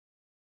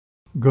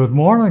Good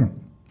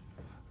morning.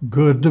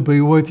 Good to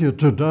be with you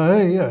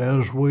today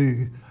as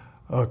we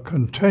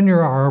continue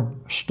our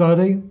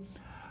study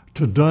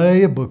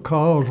today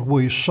because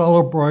we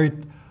celebrate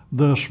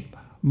this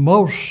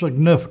most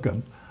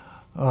significant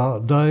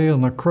day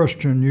in the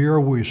Christian year.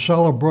 We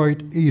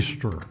celebrate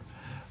Easter.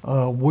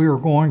 We are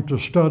going to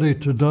study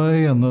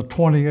today in the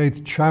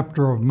 28th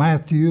chapter of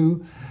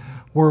Matthew,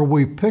 where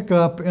we pick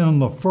up in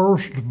the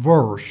first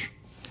verse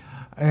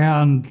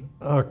and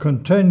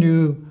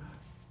continue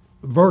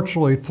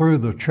virtually through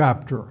the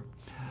chapter.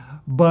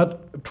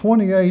 But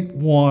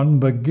 28:1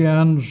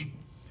 begins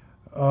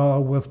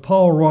with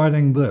Paul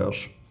writing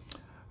this: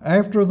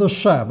 After the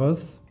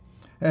Sabbath,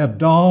 at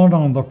dawn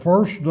on the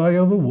first day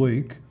of the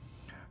week,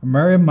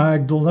 Mary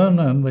Magdalene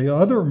and the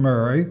other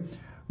Mary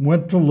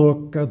went to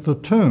look at the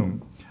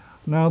tomb.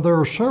 Now, there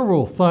are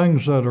several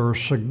things that are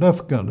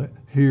significant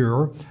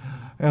here,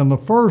 and the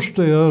first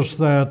is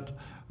that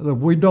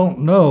we don't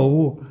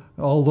know,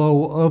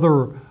 although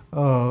other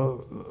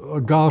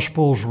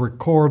Gospels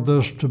record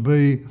this to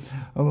be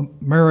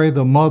Mary,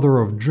 the mother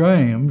of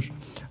James,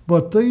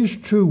 but these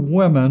two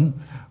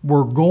women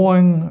were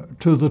going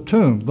to the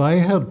tomb. They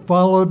had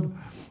followed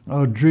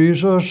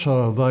Jesus.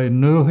 They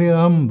knew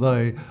him.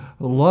 They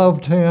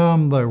loved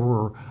him. They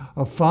were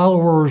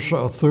followers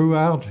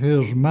throughout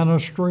his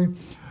ministry.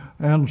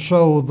 And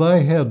so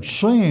they had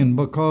seen,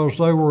 because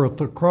they were at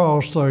the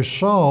cross, they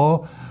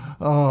saw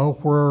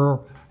where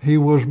he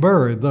was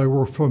buried. They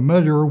were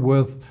familiar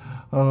with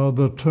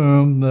the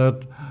tomb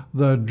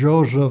that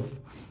Joseph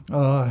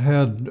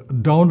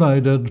had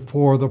donated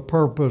for the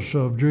purpose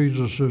of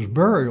Jesus'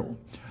 burial.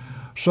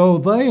 So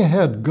they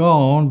had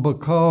gone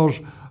because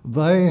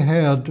they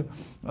had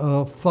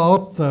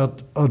thought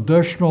that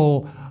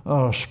additional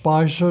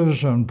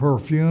spices and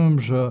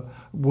perfumes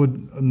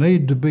would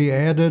need to be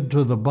added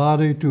to the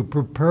body to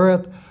prepare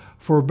it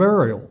for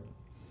burial.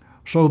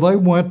 So they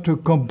went to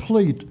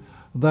complete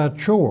that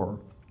chore.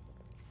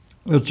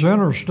 It's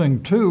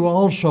interesting, too,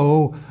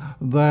 also,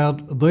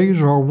 that these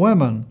are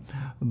women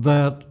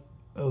that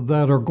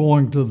are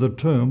going to the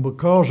tomb,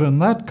 because in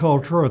that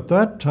culture at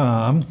that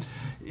time,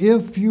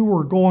 if you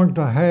were going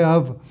to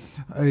have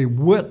a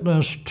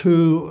witness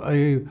to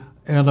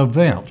an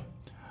event,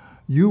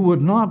 you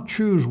would not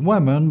choose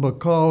women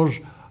because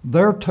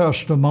their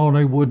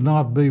testimony would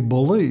not be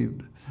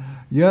believed.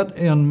 Yet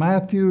in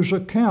Matthew's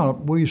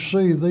account, we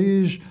see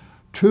these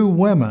two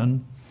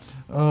women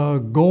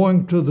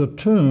going to the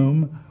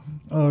tomb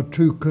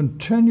to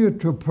continue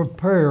to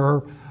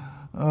prepare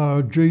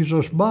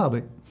Jesus'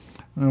 body.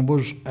 And it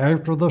was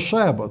after the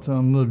Sabbath,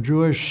 and the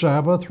Jewish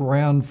Sabbath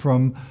ran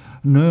from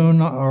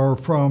noon or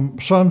from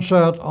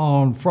sunset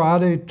on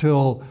Friday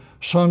till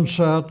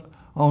sunset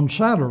on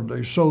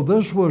Saturday. So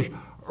this was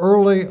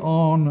early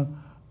on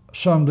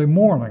Sunday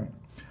morning.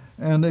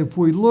 And if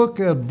we look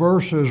at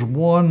verses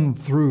 1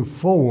 through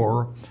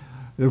 4,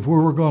 if we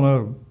were going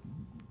to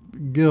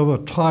give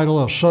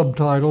a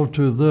subtitle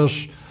to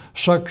this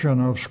section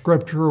of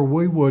Scripture,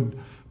 we would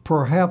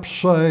perhaps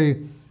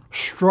say,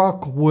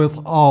 struck with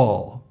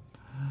awe.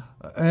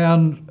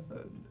 And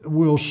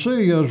we'll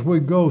see as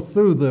we go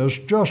through this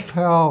just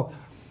how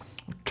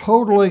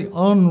totally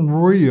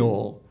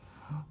unreal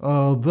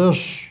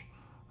this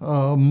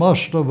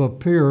must have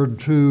appeared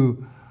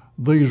to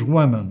these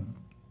women.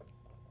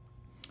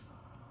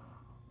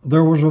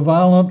 There was a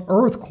violent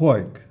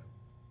earthquake,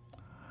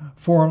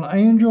 for an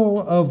angel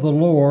of the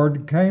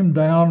Lord came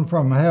down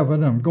from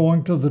heaven and,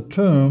 going to the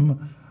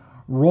tomb,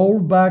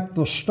 rolled back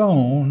the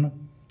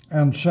stone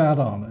and sat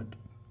on it.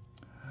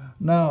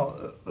 Now,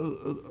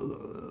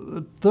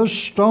 this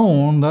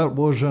stone that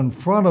was in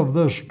front of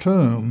this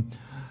tomb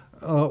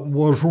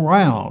was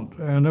round,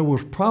 and it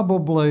was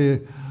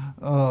probably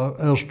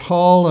as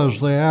tall as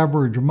the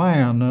average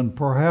man and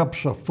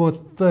perhaps a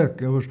foot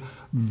thick. It was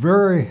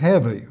very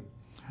heavy.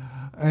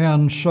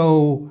 And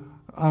so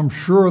I'm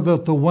sure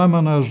that the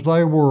women, as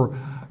they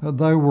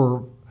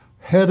were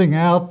heading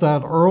out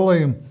that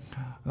early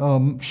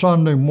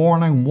Sunday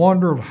morning,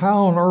 wondered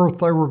how on earth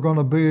they were going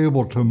to be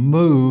able to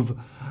move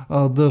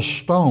this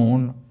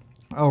stone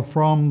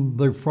from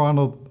the front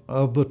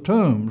of the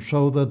tomb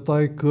so that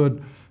they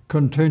could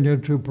continue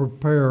to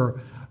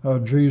prepare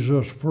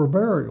Jesus for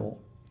burial.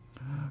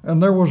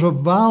 And there was a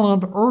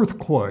violent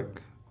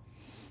earthquake.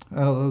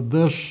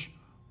 This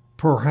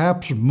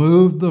perhaps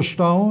moved the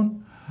stone.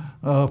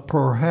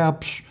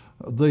 Perhaps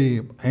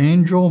the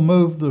angel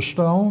moved the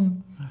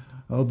stone,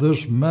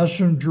 this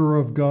messenger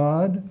of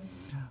God.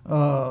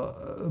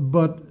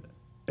 But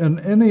in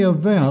any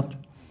event,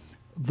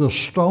 the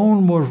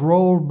stone was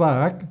rolled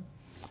back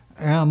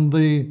and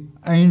the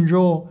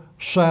angel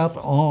sat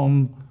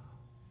on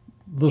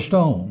the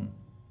stone.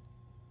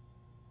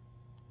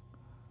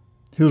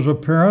 His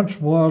appearance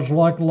was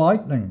like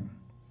lightning,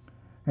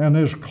 and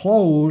his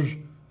clothes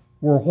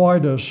were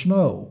white as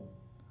snow.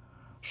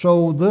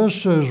 So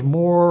this is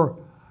more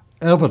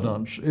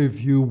evidence,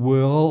 if you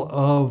will,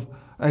 of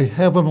a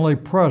heavenly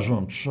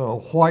presence.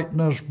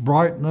 Whiteness,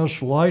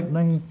 brightness,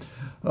 lightning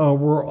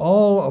were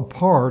all a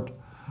part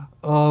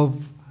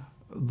of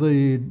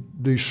the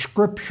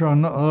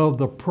description of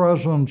the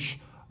presence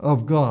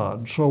of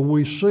God. So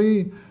we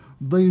see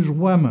these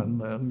women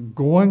then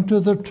going to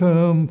the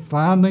tomb,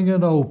 finding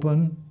it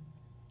open,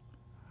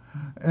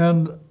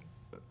 and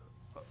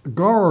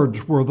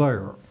guards were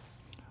there,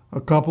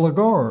 a couple of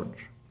guards.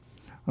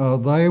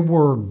 They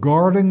were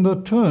guarding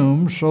the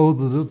tomb so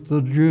that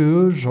the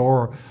Jews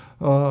or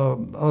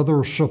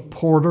other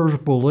supporters,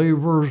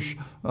 believers,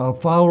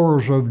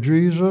 followers of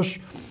Jesus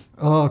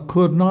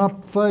could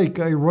not fake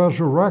a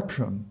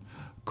resurrection,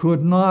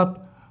 could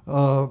not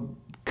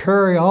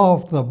carry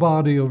off the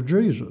body of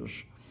Jesus.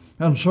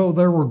 And so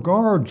there were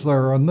guards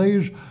there, and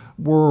these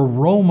were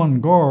Roman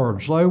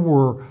guards. They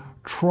were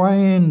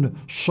trained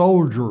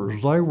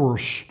soldiers. They were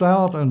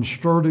stout and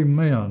sturdy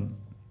men.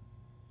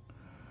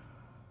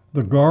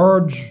 The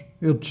guards,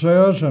 it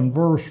says in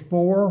verse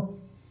 4,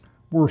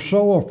 were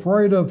so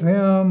afraid of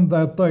him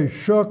that they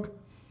shook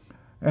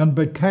and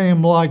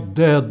became like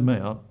dead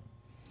men.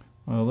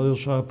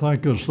 This, I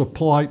think, is the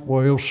polite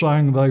way of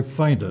saying they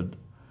fainted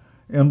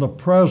in the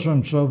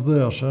presence of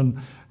this.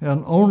 And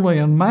only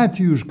in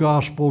Matthew's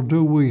gospel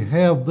do we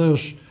have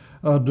this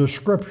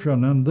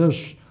description and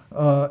this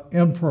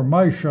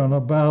information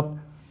about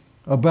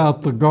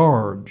the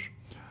guards.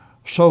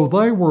 So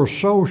they were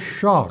so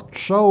shocked,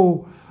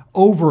 so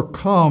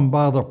overcome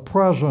by the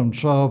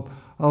presence of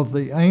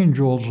the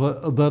angels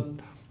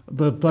that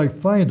they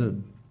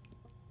fainted.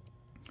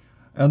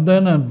 And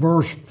then in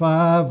verse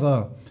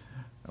 5,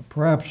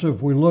 perhaps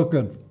if we look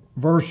at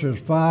verses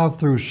 5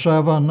 through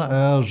 7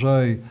 as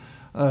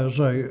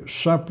a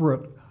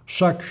separate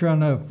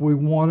section, if we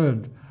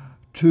wanted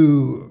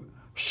to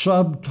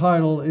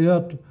subtitle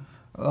it,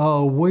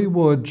 we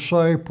would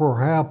say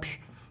perhaps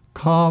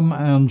come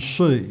and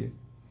see.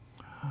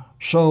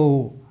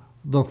 So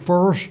the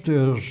first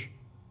is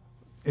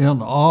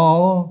in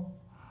awe,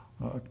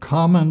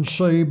 come and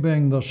see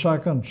being the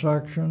second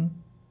section.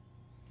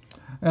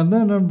 And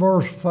then in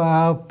verse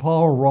 5,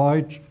 Paul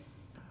writes,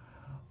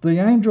 the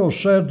angel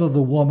said to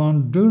the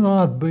woman, do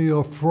not be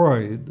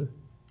afraid,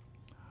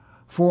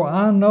 for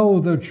I know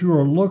that you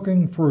are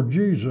looking for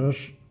Jesus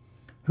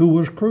who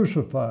was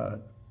crucified.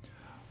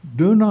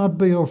 Do not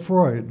be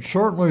afraid.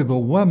 Certainly the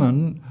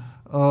women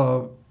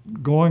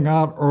going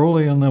out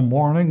early in the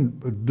morning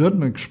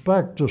didn't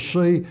expect to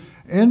see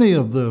any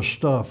of this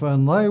stuff,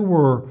 and they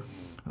were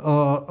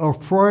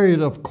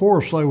afraid. Of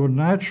course, they would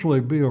naturally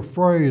be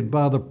afraid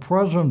by the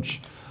presence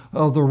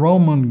of the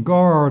Roman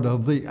guard,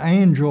 of the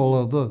angel,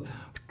 of the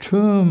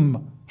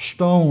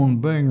tombstone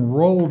being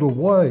rolled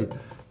away.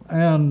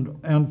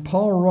 And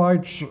Paul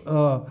writes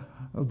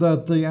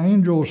that the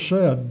angel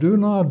said, do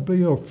not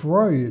be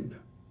afraid,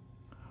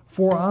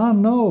 for I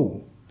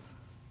know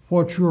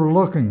what you're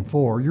looking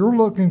for. You're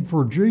looking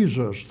for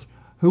Jesus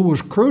who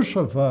was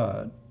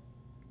crucified.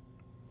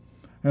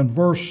 And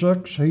verse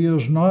 6, he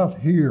is not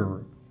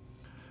here.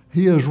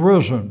 He is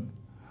risen,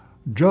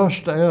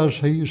 just as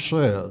he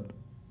said.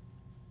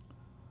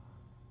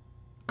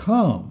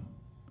 Come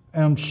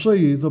and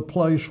see the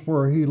place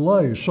where he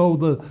lay. So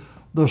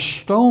the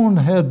stone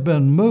had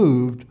been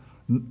moved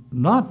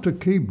not to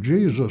keep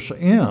Jesus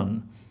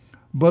in,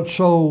 but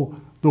so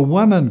the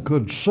women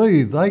could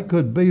see, they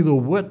could be the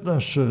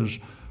witnesses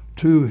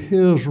to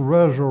his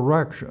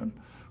resurrection.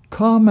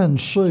 Come and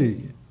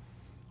see,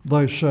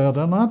 they said.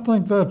 And I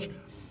think that's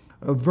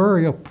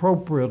very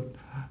appropriate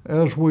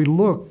as we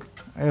look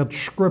at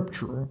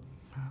Scripture,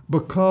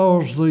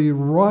 because the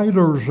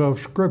writers of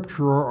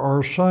Scripture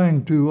are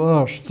saying to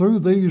us through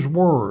these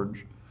words,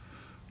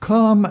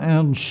 come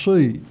and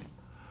see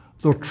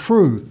the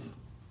truth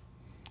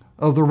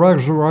of the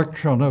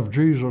resurrection of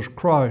Jesus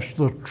Christ,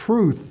 the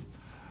truth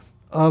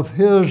of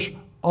his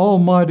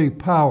almighty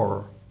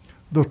power,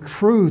 the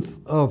truth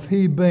of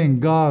he being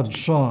God's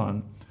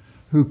Son,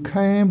 who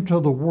came to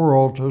the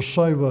world to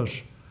save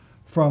us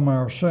from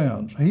our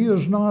sins. He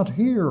is not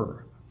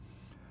here.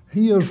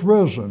 He is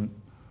risen,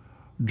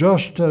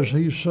 just as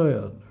he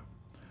said.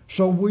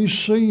 So we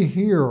see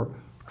here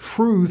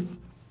truth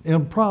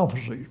in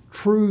prophecy,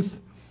 truth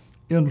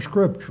in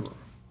Scripture.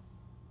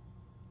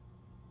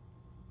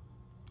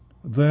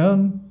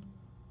 Then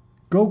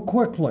go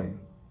quickly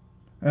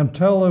and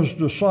tell his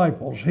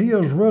disciples, he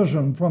is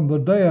risen from the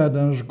dead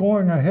and is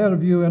going ahead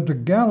of you into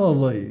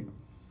Galilee.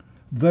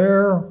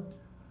 There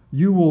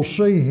you will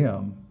see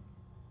him.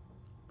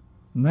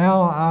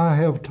 Now I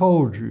have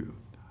told you.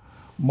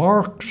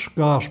 Mark's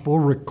gospel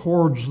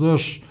records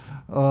this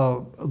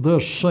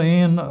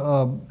scene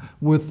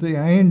with the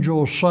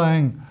angel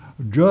saying,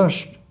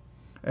 just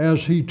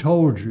as he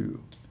told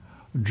you,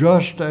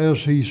 just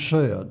as he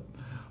said.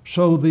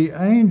 So the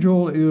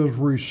angel is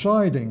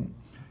reciting,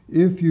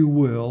 if you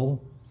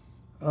will,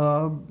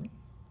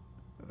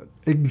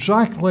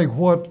 exactly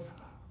what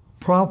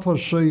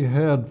prophecy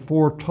had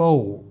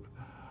foretold,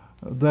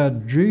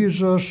 that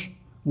Jesus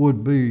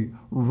would be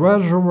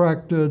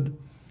resurrected.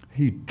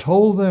 He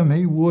told them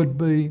he would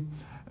be,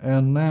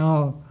 and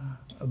now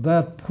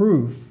that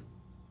proof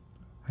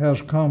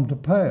has come to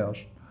pass.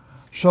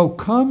 So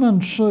come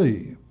and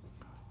see.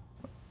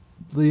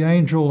 The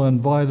angel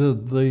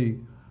invited the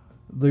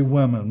the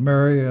women,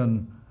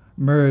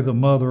 Mary, the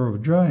mother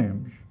of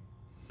James.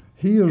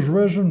 He is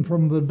risen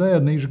from the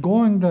dead, and he's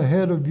going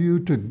ahead of you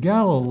to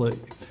Galilee.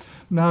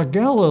 Now,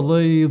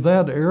 Galilee,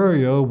 that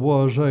area,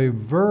 was a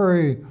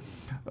very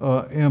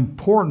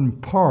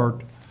important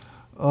part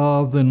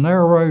of the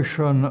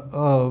narration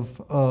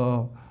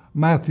of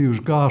Matthew's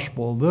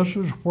gospel. This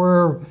is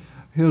where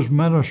his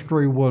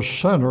ministry was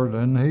centered,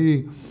 and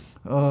he,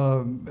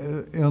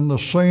 in the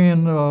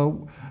scene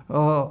on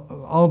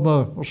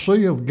the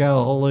Sea of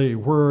Galilee,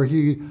 where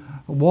he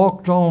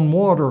walked on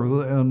water,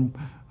 and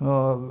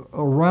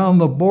around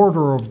the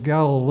border of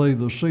Galilee,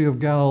 the Sea of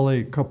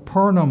Galilee,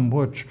 Capernaum,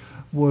 which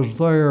was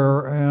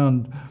there,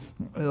 and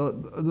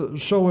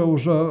so it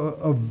was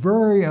a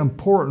very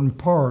important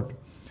part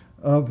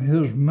of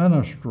his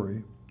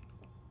ministry.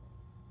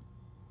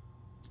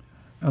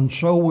 And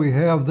so we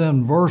have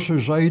then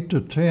verses 8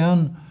 to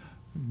 10,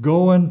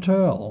 go and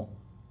tell.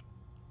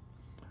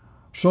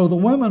 So the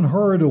women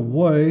hurried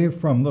away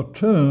from the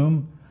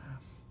tomb,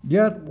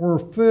 yet were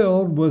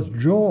filled with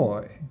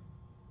joy,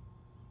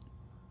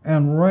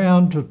 and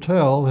ran to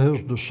tell his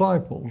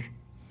disciples.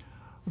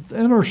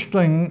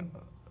 Interesting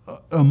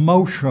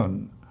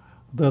emotion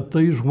that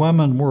these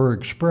women were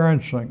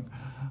experiencing,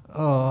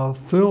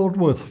 filled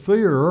with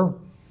fear,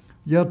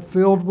 yet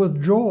filled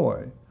with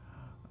joy.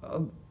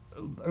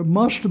 They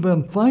must have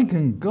been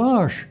thinking,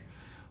 gosh,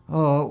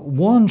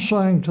 one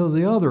saying to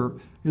the other,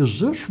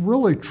 is this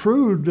really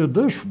true? Did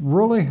this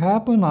really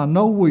happen? I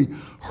know we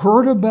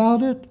heard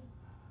about it,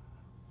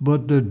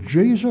 but did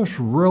Jesus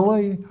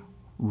really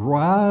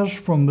rise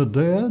from the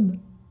dead?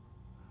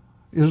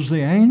 Is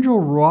the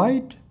angel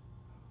right?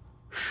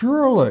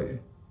 Surely,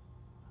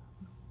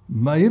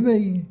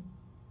 maybe,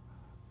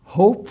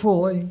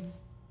 hopefully.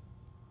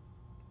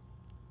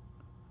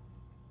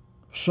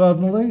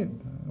 Suddenly,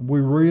 we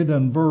read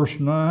in verse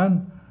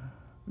 9,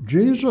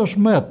 Jesus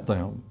met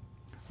them.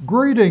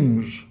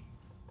 Greetings,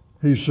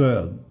 he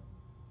said.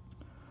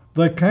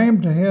 They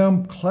came to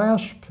him,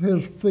 clasped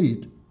his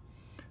feet,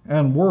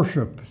 and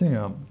worshiped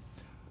him.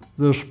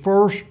 This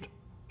first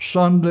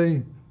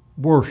Sunday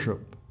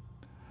worship,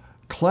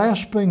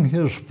 clasping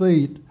his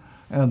feet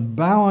and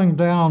bowing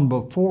down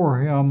before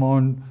him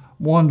on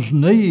one's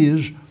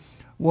knees,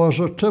 was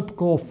a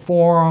typical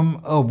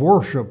form of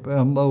worship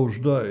in those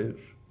days.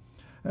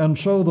 And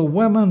so the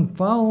women,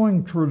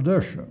 following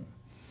tradition,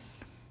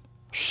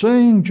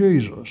 seeing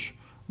Jesus,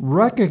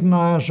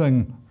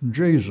 recognizing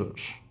Jesus,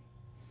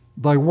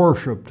 they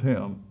worshiped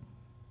him.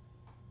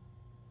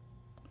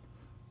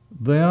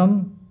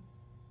 Then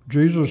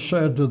Jesus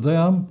said to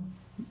them,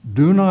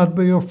 do not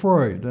be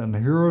afraid. And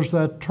here's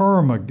that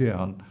term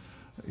again.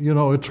 You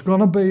know, it's going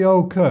to be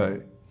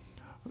okay.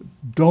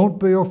 Don't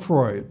be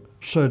afraid.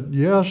 Said,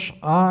 yes,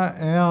 I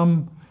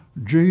am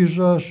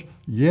Jesus.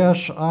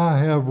 Yes, I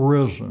have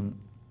risen.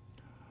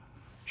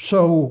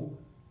 So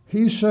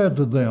he said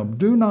to them,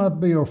 do not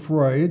be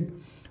afraid.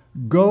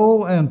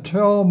 Go and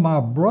tell my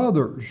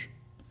brothers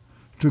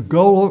to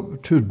go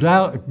to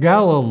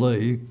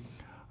Galilee.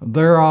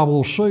 There I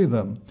will see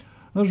them.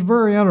 It's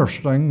very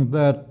interesting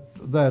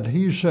that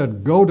he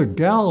said, go to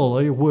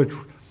Galilee, which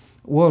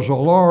was a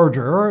large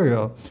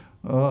area.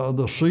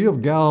 The Sea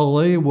of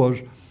Galilee was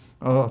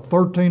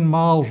 13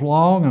 miles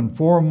long and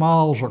 4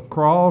 miles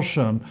across,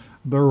 and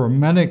there were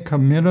many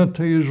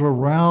communities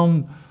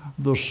around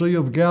the Sea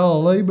of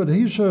Galilee. But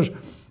he says,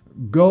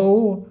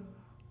 go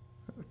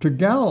to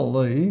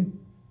Galilee,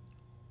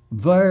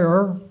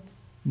 there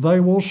they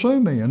will see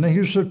me. And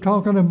he's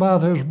talking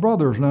about his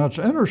brothers. Now it's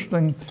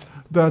interesting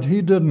that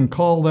he didn't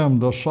call them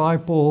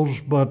disciples,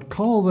 but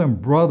called them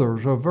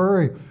brothers, a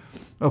very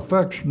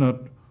affectionate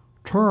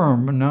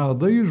term. Now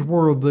these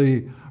were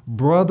the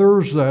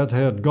brothers that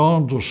had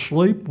gone to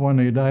sleep when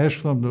he'd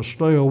asked them to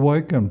stay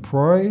awake and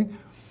pray.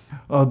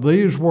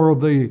 These were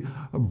the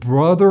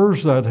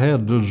brothers that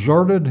had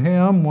deserted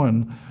him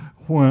when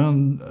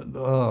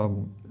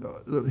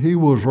he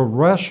was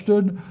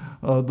arrested.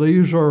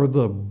 These are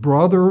the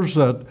brothers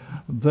that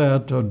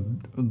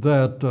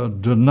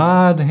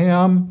denied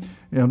him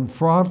in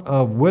front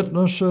of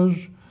witnesses.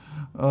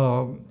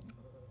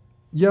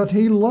 Yet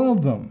he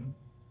loved them,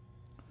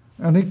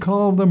 and he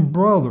called them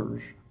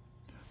brothers.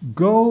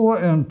 Go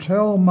and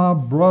tell my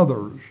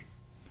brothers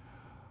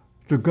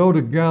to go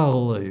to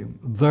Galilee.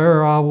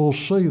 There I will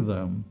see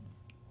them.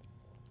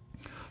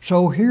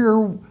 So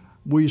here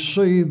we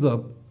see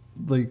the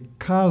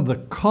kind of the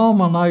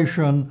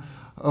culmination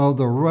of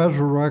the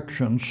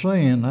resurrection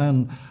scene,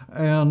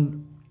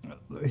 and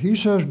he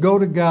says, go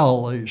to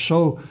Galilee.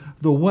 So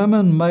the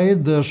women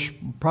made this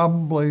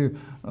probably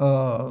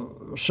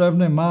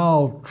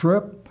 70-mile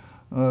trip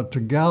to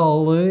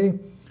Galilee.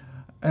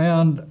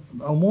 And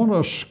I want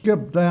to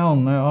skip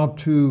down now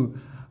to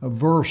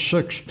verse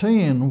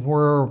 16,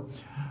 where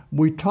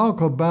we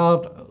talk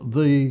about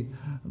the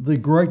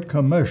Great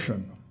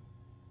Commission.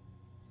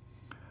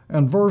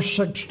 And verse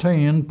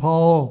 16,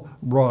 Paul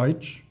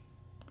writes,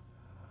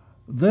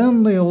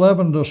 then the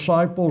 11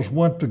 disciples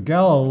went to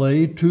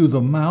Galilee, to the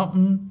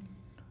mountain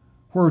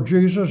where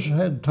Jesus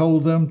had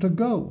told them to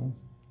go.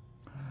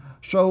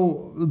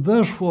 So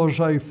this was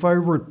a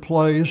favorite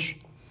place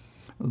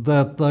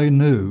that they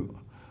knew.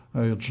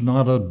 It's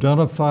not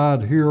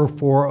identified here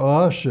for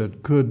us.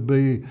 It could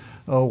be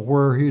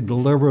where he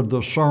delivered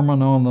the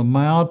Sermon on the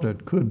Mount.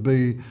 It could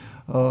be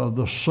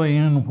the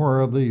scene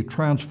where the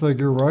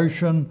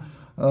transfiguration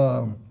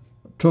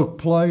took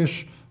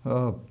place.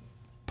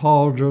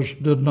 Paul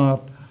just did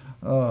not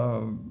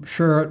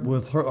share it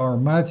with her, or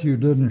Matthew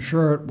didn't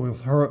share it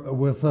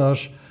with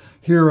us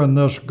here in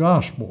this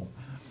gospel.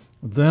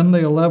 Then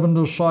the 11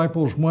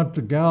 disciples went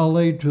to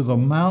Galilee, to the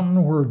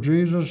mountain where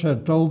Jesus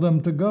had told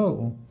them to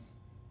go,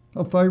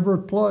 a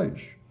favorite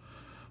place.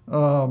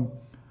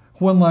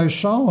 When they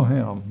saw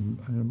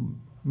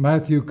him,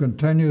 Matthew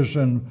continues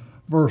in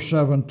verse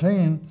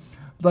 17,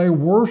 they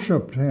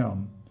worshiped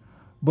him,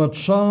 but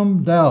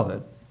some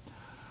doubted.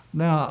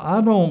 Now,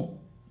 I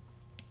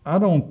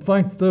don't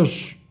think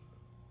this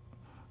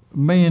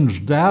means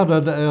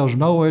doubted as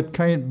no, it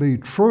can't be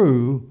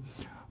true,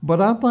 but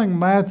I think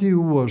Matthew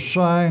was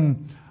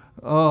saying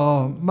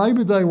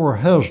maybe they were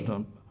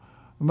hesitant.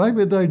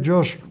 Maybe they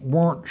just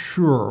weren't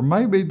sure.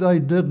 Maybe they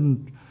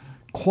didn't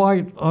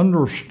quite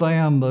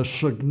understand the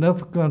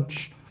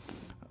significance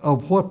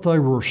of what they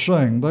were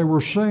seeing. They were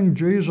seeing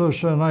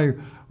Jesus in a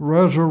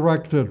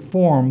resurrected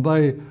form.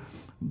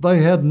 They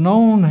had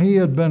known he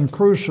had been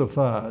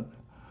crucified.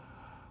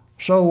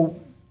 So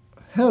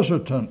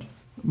hesitant,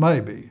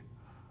 maybe.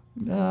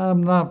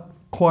 I'm not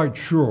quite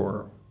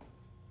sure.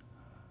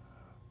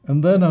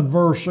 And then in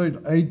verse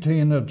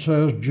 18 it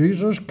says,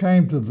 Jesus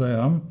came to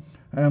them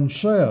and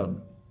said,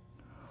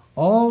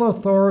 all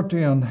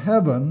authority in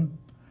heaven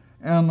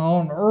and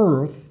on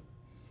earth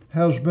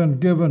has been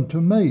given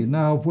to me.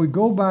 Now, if we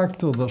go back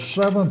to the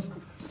 7th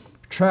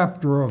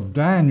chapter of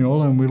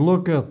Daniel and we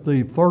look at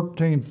the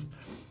 13th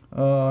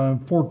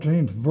and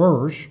 14th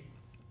verse,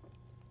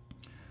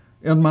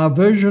 in my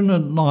vision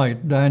at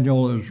night,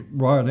 Daniel is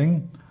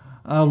writing,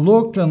 I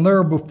looked, and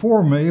there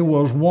before me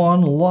was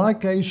one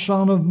like a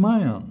son of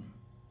man,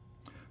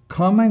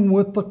 coming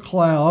with the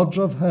clouds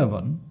of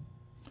heaven.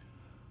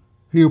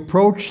 He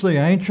approached the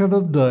Ancient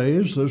of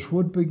Days, this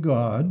would be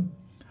God,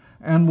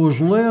 and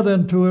was led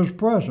into his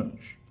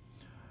presence.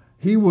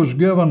 He was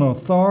given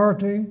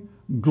authority,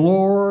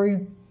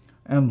 glory,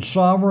 and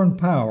sovereign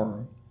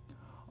power.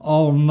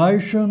 All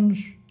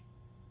nations,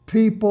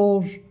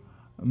 peoples,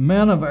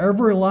 men of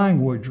every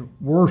language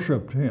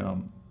worshiped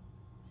him.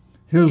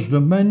 His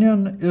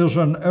dominion is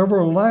an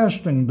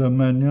everlasting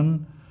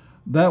dominion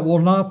that will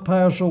not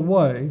pass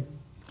away,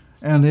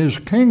 and his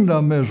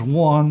kingdom is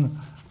one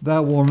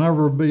that will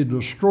never be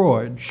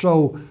destroyed.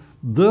 So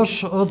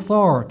this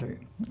authority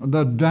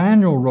that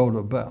Daniel wrote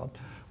about,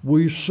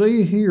 we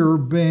see here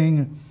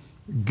being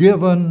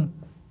given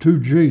to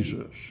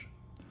Jesus.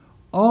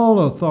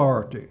 All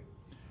authority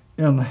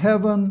in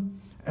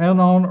heaven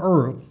and on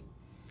earth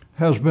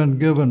has been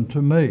given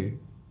to me.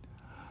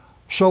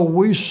 So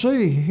we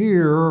see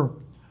here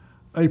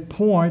a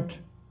point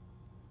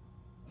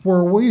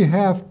where we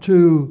have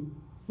to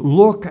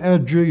look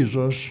at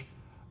Jesus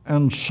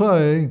and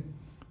say,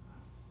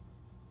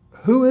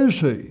 who is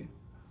he?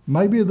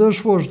 Maybe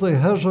this was the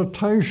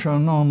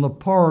hesitation on the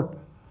part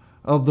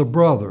of the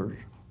brothers,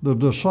 the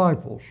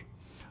disciples.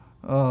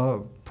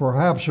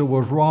 Perhaps it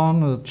was Ron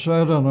that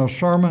said in a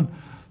sermon,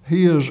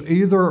 he is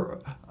either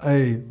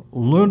a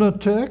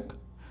lunatic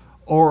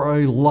or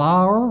a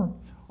liar,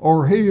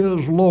 or he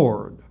is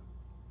Lord.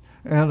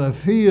 And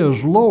if he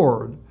is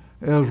Lord,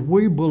 as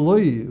we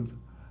believe,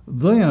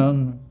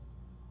 then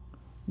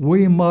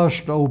we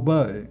must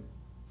obey.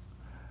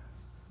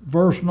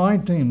 Verse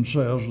 19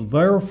 says,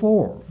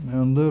 therefore,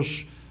 and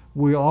this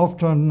we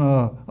often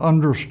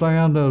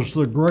understand as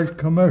the Great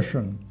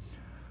Commission.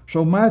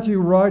 So Matthew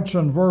writes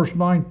in verse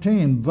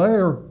 19,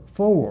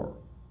 therefore,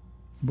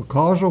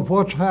 because of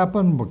what's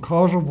happened,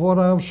 because of what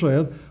I've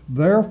said,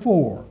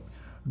 therefore,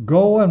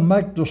 go and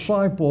make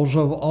disciples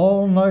of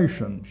all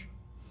nations,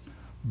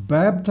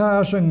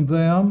 baptizing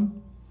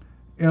them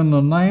in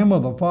the name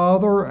of the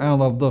Father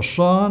and of the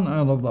Son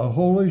and of the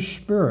Holy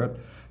Spirit,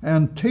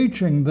 and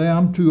teaching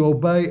them to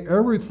obey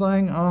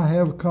everything I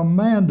have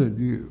commanded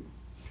you.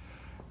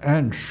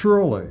 And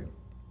surely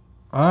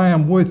I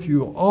am with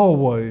you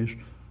always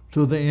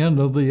to the end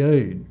of the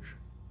age.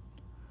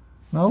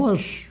 Now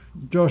let's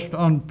just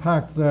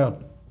unpack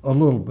that a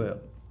little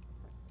bit.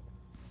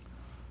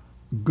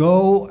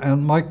 Go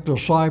and make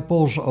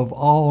disciples of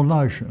all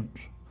nations.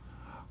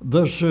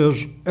 This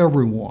is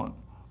everyone.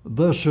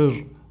 This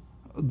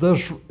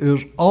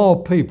is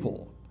all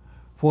people,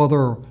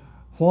 whether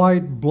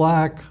white,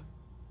 black,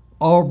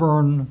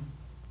 auburn,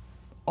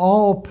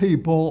 all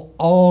people,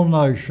 all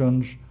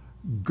nations.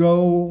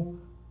 Go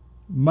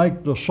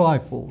make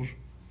disciples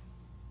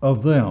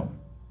of them,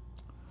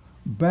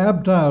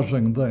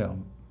 baptizing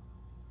them.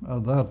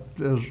 That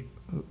is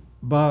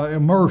by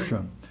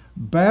immersion.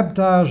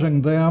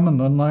 Baptizing them in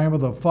the name of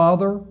the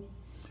Father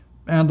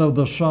and of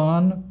the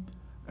Son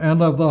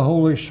and of the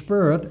Holy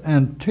Spirit,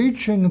 and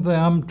teaching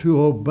them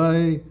to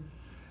obey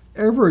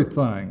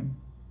everything,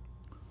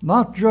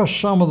 not just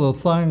some of the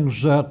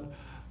things that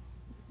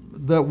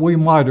that we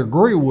might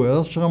agree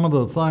with, some of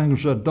the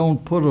things that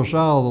don't put us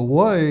out of the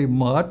way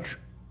much,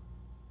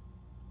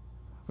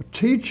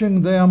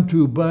 teaching them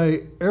to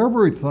obey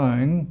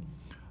everything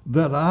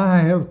that I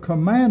have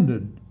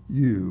commanded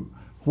you.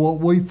 What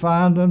we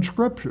find in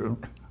Scripture,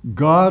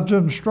 God's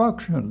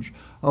instructions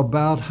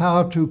about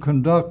how to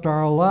conduct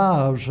our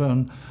lives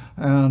and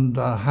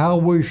how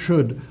we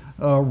should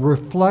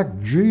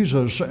reflect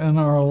Jesus in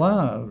our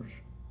lives.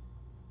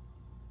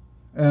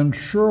 And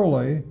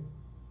surely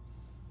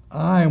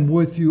I am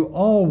with you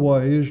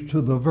always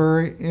to the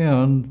very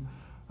end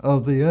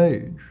of the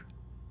age.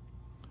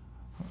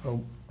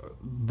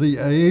 The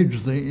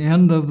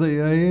end of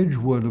the age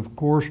would, of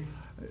course,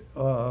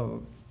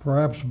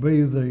 perhaps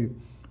be the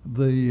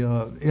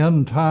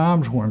end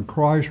times when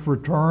Christ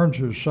returns,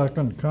 his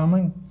second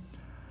coming.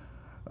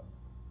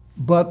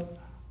 But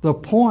the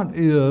point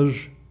is,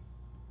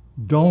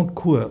 don't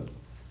quit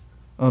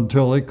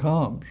until he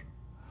comes,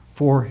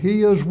 for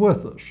he is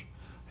with us.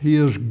 He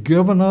has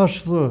given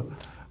us the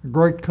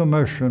Great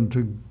Commission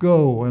to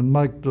go and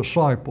make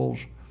disciples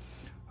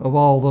of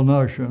all the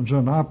nations.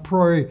 And I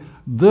pray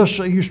this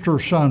Easter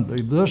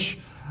Sunday, this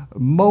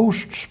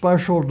most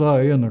special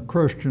day in the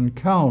Christian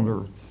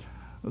calendar,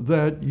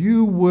 that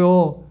you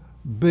will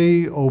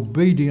be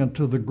obedient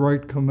to the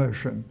Great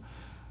Commission.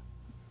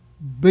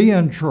 Be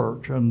in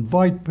church,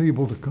 invite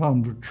people to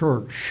come to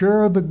church,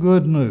 share the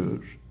good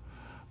news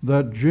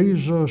that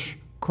Jesus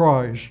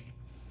Christ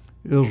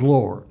is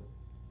Lord.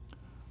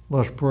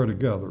 Let's pray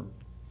together.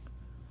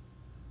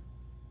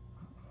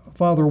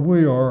 Father,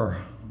 we are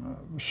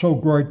so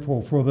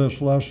grateful for this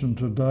lesson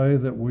today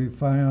that we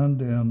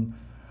found in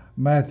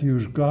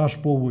Matthew's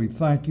Gospel. We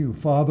thank you,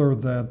 Father,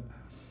 that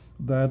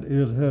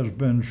it has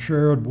been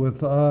shared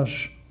with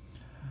us.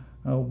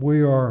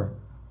 We are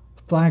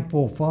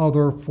thankful,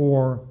 Father,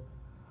 for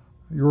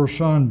your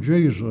Son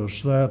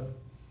Jesus that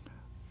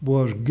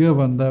was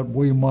given that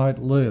we might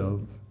live.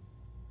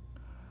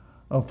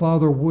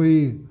 Father,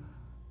 we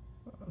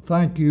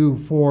thank you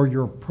for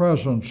your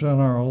presence in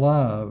our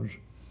lives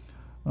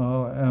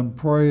and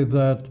pray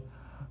that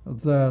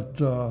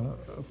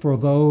for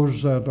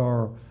those that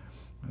are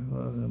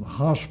in the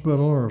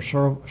hospital or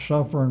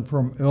suffering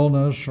from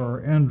illness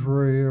or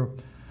injury,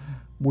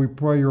 we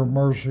pray your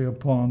mercy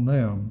upon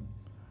them.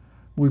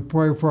 We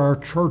pray for our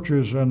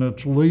churches and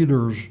its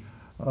leaders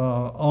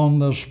on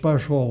this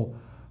special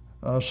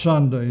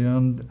Sunday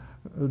and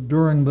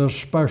during this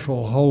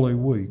special Holy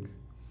Week.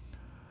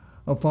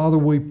 Father,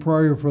 we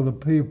pray for the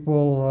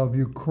people of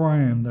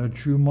Ukraine,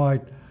 that you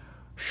might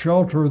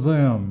shelter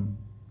them,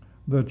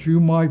 that you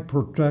might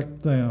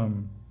protect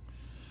them.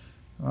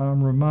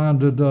 I'm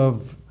reminded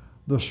of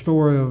the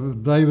story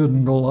of David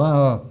and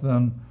Goliath,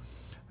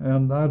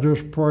 and I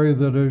just pray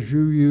that as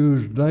you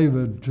use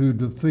David to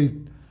defeat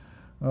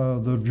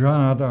the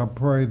giant, I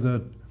pray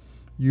that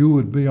you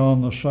would be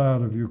on the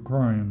side of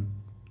Ukraine.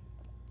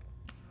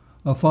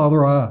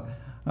 Father, I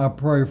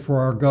pray for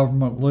our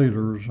government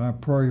leaders. I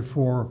pray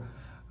for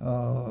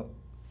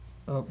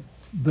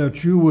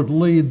that you would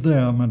lead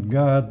them and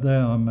guide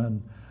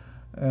them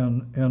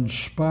and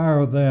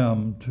inspire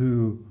them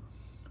to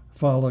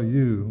follow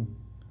you.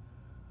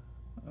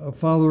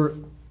 Father,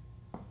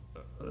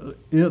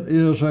 it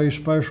is a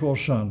special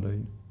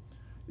Sunday.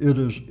 It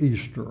is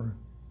Easter.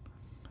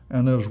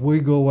 And as we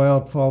go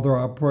out, Father,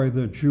 I pray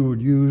that you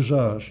would use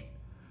us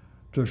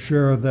to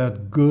share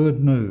that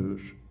good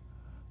news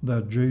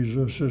that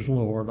Jesus is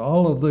Lord.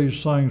 All of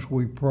these things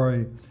we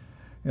pray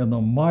in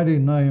the mighty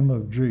name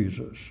of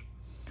Jesus.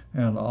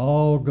 And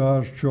all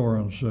God's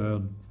children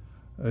said,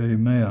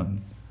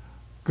 amen.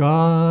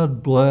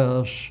 God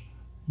bless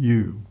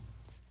you.